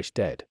the perished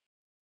dead.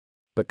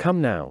 But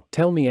come now,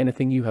 tell me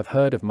anything you have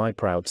heard of my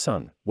proud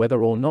son,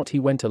 whether or not he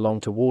went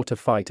along to war to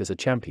fight as a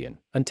champion,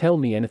 and tell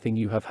me anything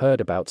you have heard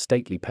about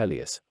stately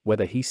Peleus,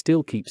 whether he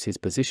still keeps his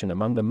position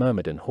among the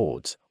Myrmidon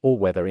hordes, or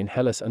whether in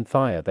Hellas and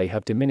Phthia they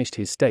have diminished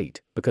his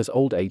state, because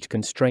old age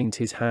constrains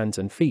his hands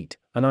and feet,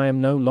 and I am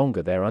no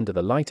longer there under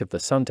the light of the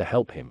sun to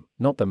help him,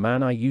 not the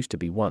man I used to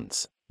be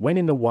once, when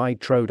in the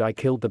wide Troad I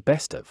killed the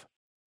best of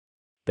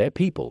their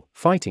people,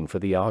 fighting for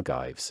the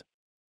Argives.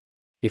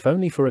 If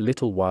only for a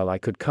little while I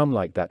could come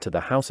like that to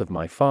the house of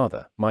my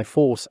father, my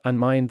force and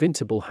my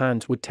invincible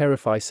hands would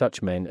terrify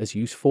such men as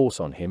use force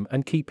on him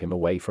and keep him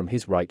away from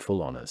his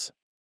rightful honors.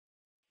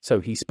 So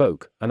he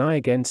spoke, and I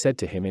again said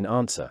to him in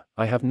answer,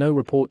 I have no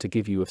report to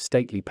give you of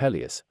stately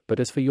Peleus, but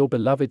as for your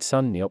beloved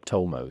son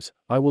Neoptolemus,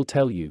 I will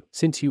tell you,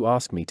 since you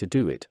ask me to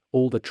do it,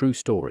 all the true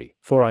story,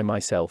 for I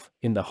myself,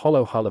 in the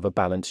hollow hull of a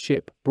balanced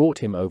ship, brought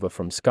him over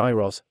from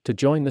Scyros, to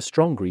join the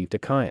strong-grieved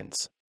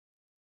Achaeans.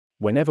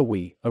 Whenever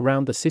we,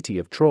 around the city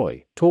of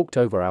Troy, talked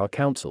over our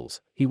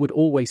counsels, he would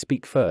always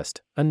speak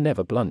first, and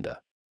never blunder.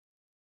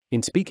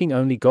 In speaking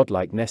only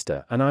godlike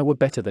Nestor and I were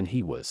better than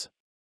he was.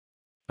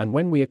 And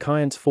when we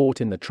Achaeans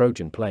fought in the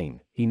Trojan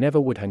plain, he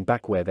never would hang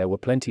back where there were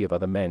plenty of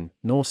other men,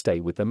 nor stay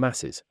with the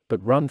masses,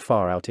 but run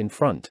far out in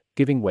front,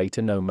 giving way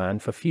to no man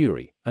for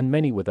fury, and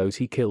many were those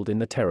he killed in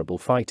the terrible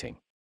fighting.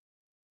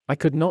 I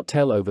could not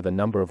tell over the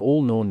number of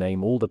all nor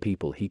name all the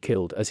people he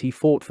killed as he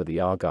fought for the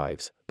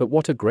Argives, but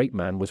what a great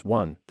man was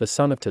one, the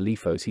son of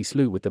Telephos he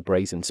slew with the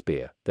brazen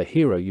spear, the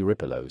hero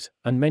Eurypylos,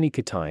 and many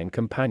Citaean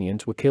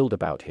companions were killed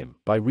about him,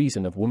 by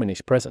reason of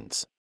womanish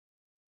presence.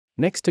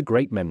 Next to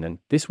great Memnon,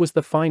 this was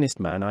the finest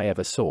man I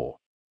ever saw.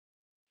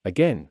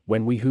 Again,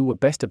 when we who were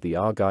best of the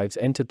Argives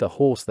entered the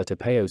horse that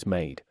Epeos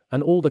made,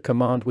 and all the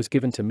command was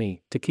given to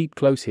me, to keep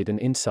close hidden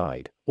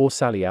inside, or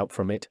sally out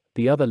from it,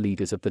 the other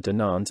leaders of the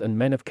Danaans and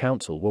men of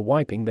counsel were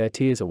wiping their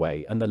tears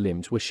away and the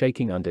limbs were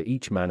shaking under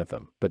each man of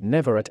them, but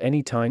never at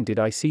any time did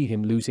I see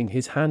him losing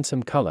his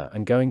handsome color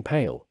and going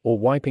pale, or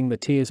wiping the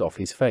tears off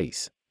his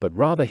face, but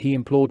rather he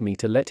implored me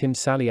to let him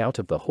sally out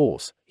of the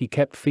horse, he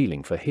kept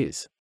feeling for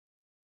his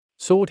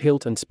sword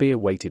hilt and spear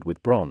weighted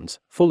with bronze,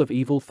 full of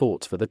evil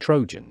thoughts for the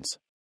Trojans.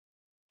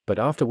 But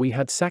after we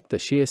had sacked the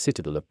sheer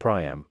citadel of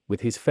Priam,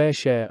 with his fair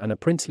share and a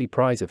princely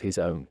prize of his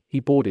own, he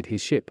boarded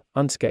his ship,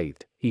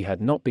 unscathed. He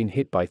had not been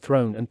hit by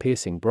thrown and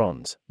piercing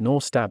bronze,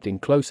 nor stabbed in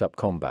close-up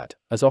combat,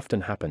 as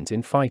often happens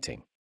in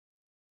fighting.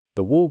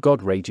 The war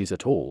god rages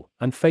at all,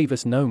 and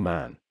favors no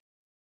man.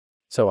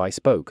 So I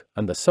spoke,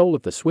 and the soul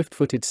of the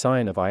swift-footed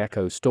scion of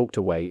Iacchos stalked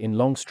away in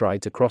long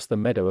strides across the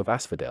meadow of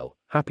Asphodel,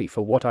 happy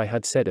for what I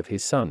had said of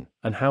his son,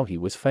 and how he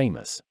was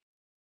famous.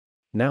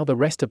 Now the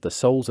rest of the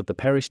souls of the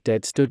perished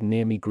dead stood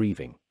near me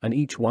grieving, and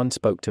each one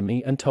spoke to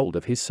me and told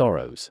of his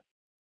sorrows.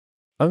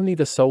 Only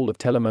the soul of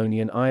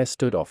Telamonian Aias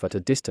stood off at a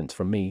distance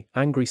from me,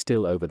 angry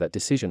still over that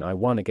decision I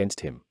won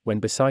against him, when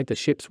beside the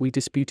ships we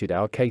disputed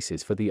our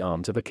cases for the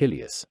arms of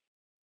Achilles.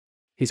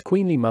 His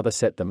queenly mother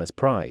set them as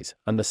prize,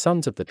 and the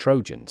sons of the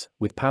Trojans,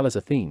 with Pallas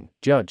Athene,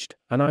 judged,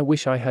 and I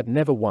wish I had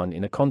never won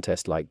in a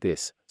contest like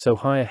this, so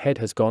high a head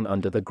has gone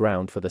under the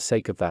ground for the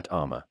sake of that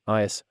armor,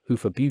 Aias, who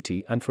for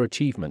beauty and for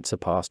achievement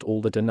surpassed all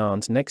the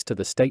Danaans next to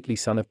the stately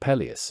son of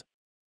Peleus.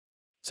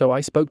 So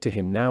I spoke to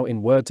him now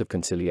in words of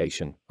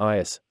conciliation,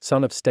 Aias,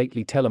 son of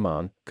stately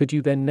Telamon, could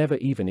you then never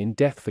even in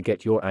death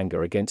forget your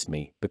anger against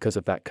me, because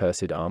of that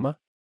cursed armor?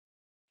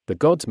 The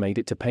gods made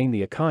it to pain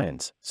the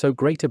Achaeans, so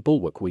great a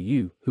bulwark were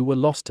you, who were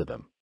lost to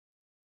them.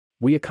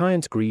 We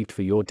Achaeans grieved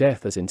for your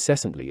death as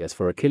incessantly as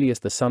for Achilles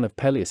the son of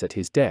Peleus at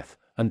his death,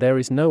 and there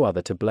is no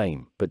other to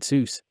blame, but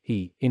Zeus,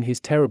 he, in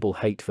his terrible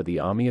hate for the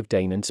army of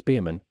Danaan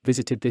spearmen,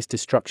 visited this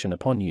destruction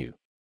upon you.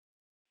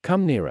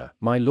 Come nearer,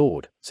 my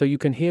lord, so you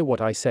can hear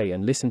what I say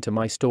and listen to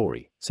my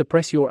story.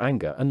 Suppress your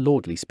anger and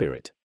lordly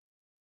spirit.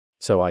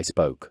 So I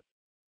spoke.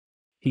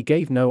 He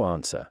gave no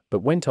answer, but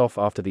went off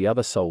after the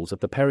other souls of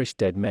the perished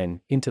dead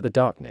men, into the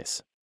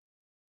darkness.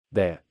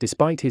 There,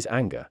 despite his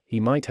anger, he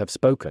might have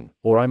spoken,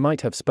 or I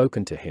might have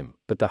spoken to him,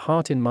 but the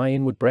heart in my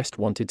inward breast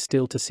wanted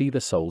still to see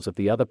the souls of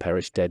the other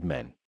perished dead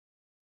men.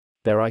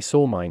 There I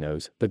saw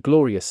Minos, the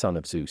glorious son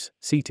of Zeus,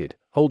 seated,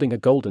 holding a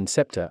golden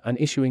scepter and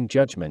issuing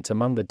judgments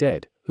among the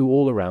dead, who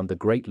all around the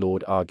great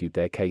lord argued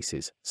their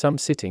cases, some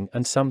sitting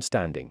and some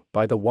standing,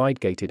 by the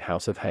wide-gated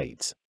house of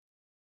Hades.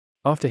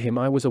 After him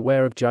I was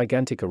aware of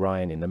gigantic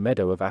Orion in the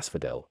meadow of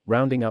Asphodel,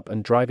 rounding up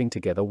and driving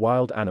together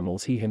wild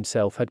animals he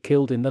himself had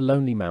killed in the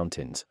lonely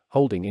mountains,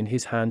 holding in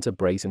his hands a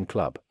brazen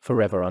club,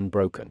 forever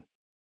unbroken.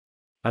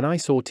 And I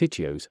saw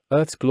Tychios,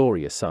 Earth's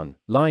glorious son,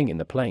 lying in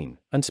the plain,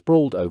 and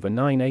sprawled over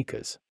 9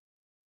 acres.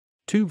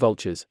 2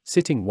 vultures,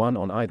 sitting one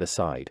on either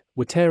side,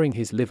 were tearing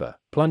his liver,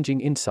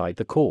 plunging inside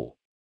the caul.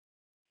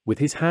 With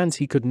his hands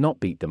he could not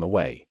beat them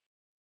away.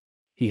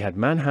 He had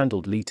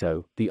manhandled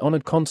Leto, the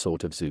honored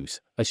consort of Zeus,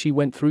 as she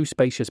went through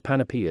spacious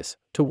Panopeus,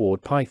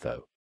 toward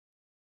Pytho.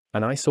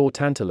 And I saw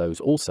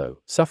Tantalos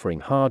also, suffering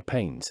hard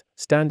pains,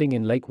 standing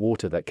in lake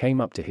water that came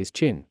up to his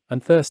chin,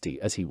 and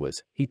thirsty as he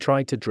was, he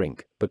tried to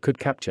drink, but could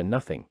capture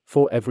nothing,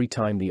 for every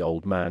time the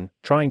old man,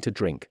 trying to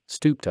drink,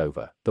 stooped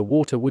over, the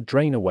water would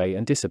drain away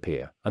and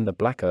disappear, and the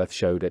black earth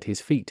showed at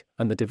his feet,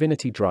 and the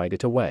divinity dried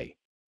it away.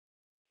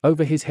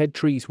 Over his head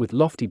trees with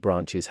lofty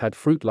branches had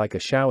fruit like a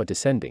shower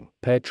descending,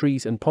 pear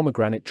trees and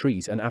pomegranate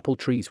trees and apple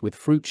trees with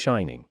fruit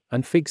shining,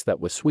 and figs that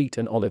were sweet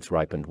and olives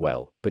ripened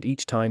well, but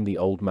each time the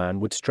old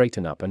man would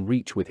straighten up and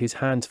reach with his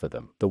hands for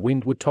them, the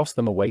wind would toss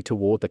them away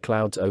toward the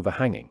clouds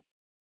overhanging.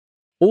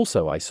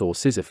 Also I saw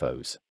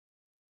Sisyphos.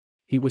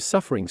 He was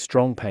suffering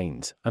strong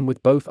pains, and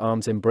with both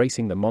arms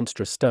embracing the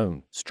monstrous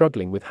stone,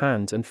 struggling with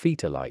hands and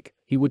feet alike,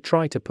 he would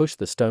try to push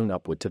the stone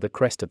upward to the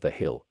crest of the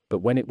hill, but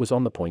when it was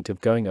on the point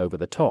of going over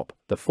the top,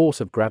 the force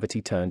of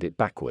gravity turned it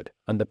backward,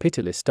 and the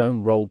pitiless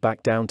stone rolled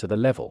back down to the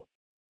level.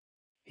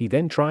 He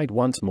then tried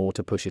once more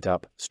to push it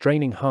up,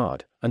 straining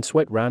hard, and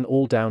sweat ran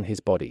all down his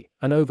body,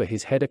 and over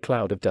his head a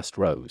cloud of dust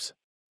rose.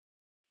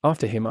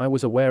 After him I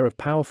was aware of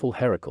powerful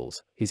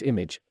Heracles, his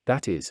image,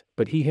 that is,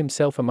 but he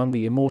himself among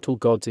the immortal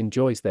gods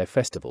enjoys their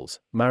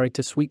festivals, married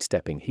to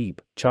sweet-stepping Hebe,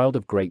 child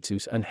of great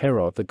Zeus and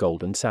Hera of the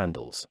golden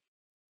sandals.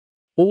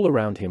 All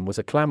around him was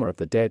a clamor of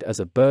the dead as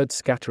of birds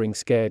scattering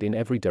scared in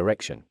every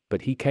direction,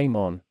 but he came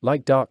on,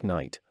 like dark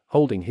night,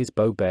 holding his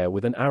bow bare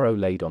with an arrow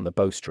laid on the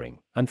bowstring,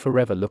 and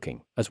forever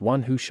looking, as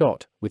one who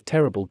shot, with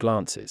terrible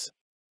glances.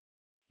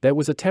 There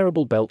was a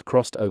terrible belt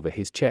crossed over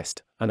his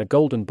chest, and a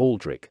golden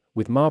baldric,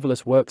 with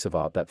marvelous works of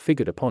art that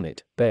figured upon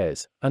it,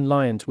 bears, and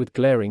lions with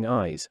glaring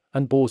eyes,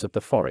 and boars of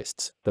the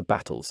forests, the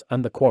battles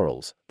and the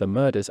quarrels, the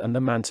murders and the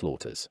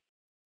manslaughters.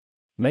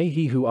 May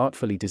he who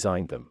artfully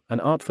designed them,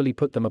 and artfully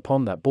put them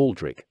upon that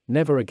baldric,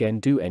 never again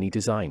do any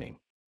designing.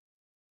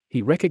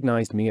 He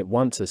recognized me at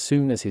once as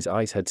soon as his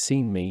eyes had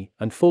seen me,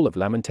 and full of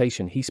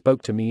lamentation he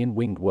spoke to me in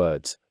winged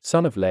words,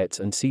 son of Laertes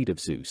and seed of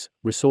Zeus,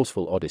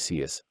 resourceful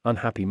Odysseus,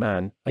 unhappy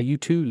man, are you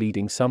too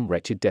leading some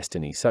wretched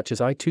destiny such as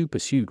I too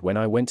pursued when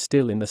I went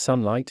still in the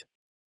sunlight?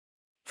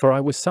 For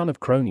I was son of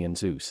Cronian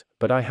Zeus,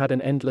 but I had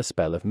an endless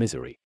spell of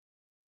misery.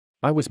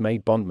 I was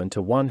made bondman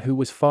to one who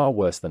was far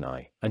worse than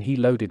I, and he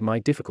loaded my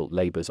difficult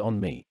labors on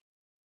me.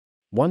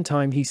 One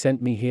time he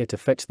sent me here to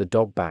fetch the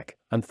dog back,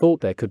 and thought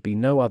there could be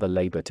no other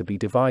labor to be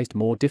devised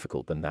more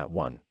difficult than that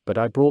one, but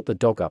I brought the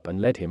dog up and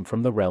led him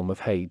from the realm of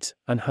Hades,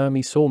 and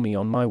Hermes saw me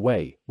on my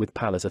way, with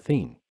Pallas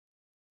Athene.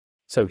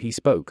 So he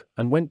spoke,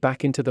 and went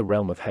back into the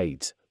realm of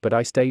Hades, but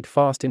I stayed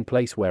fast in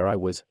place where I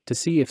was, to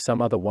see if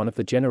some other one of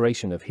the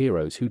generation of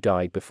heroes who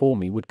died before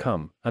me would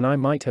come, and I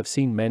might have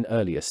seen men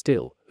earlier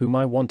still, whom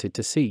I wanted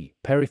to see,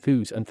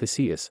 Perithous and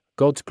Theseus,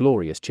 God's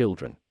glorious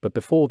children, but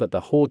before that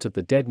the hordes of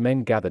the dead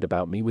men gathered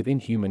about me with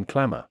inhuman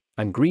clamor,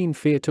 and green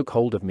fear took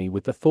hold of me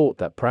with the thought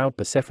that proud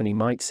Persephone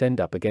might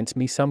send up against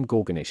me some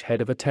Gorgonish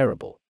head of a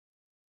terrible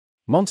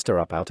monster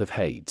up out of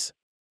Hades.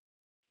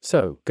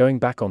 So, going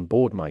back on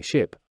board my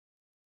ship,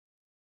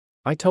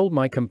 I told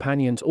my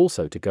companions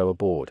also to go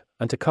aboard,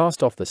 and to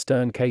cast off the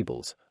stern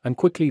cables, and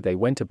quickly they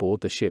went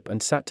aboard the ship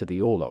and sat to the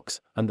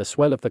oarlocks, and the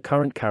swell of the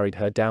current carried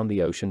her down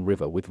the ocean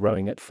river with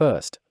rowing at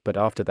first, but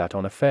after that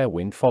on a fair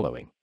wind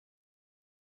following.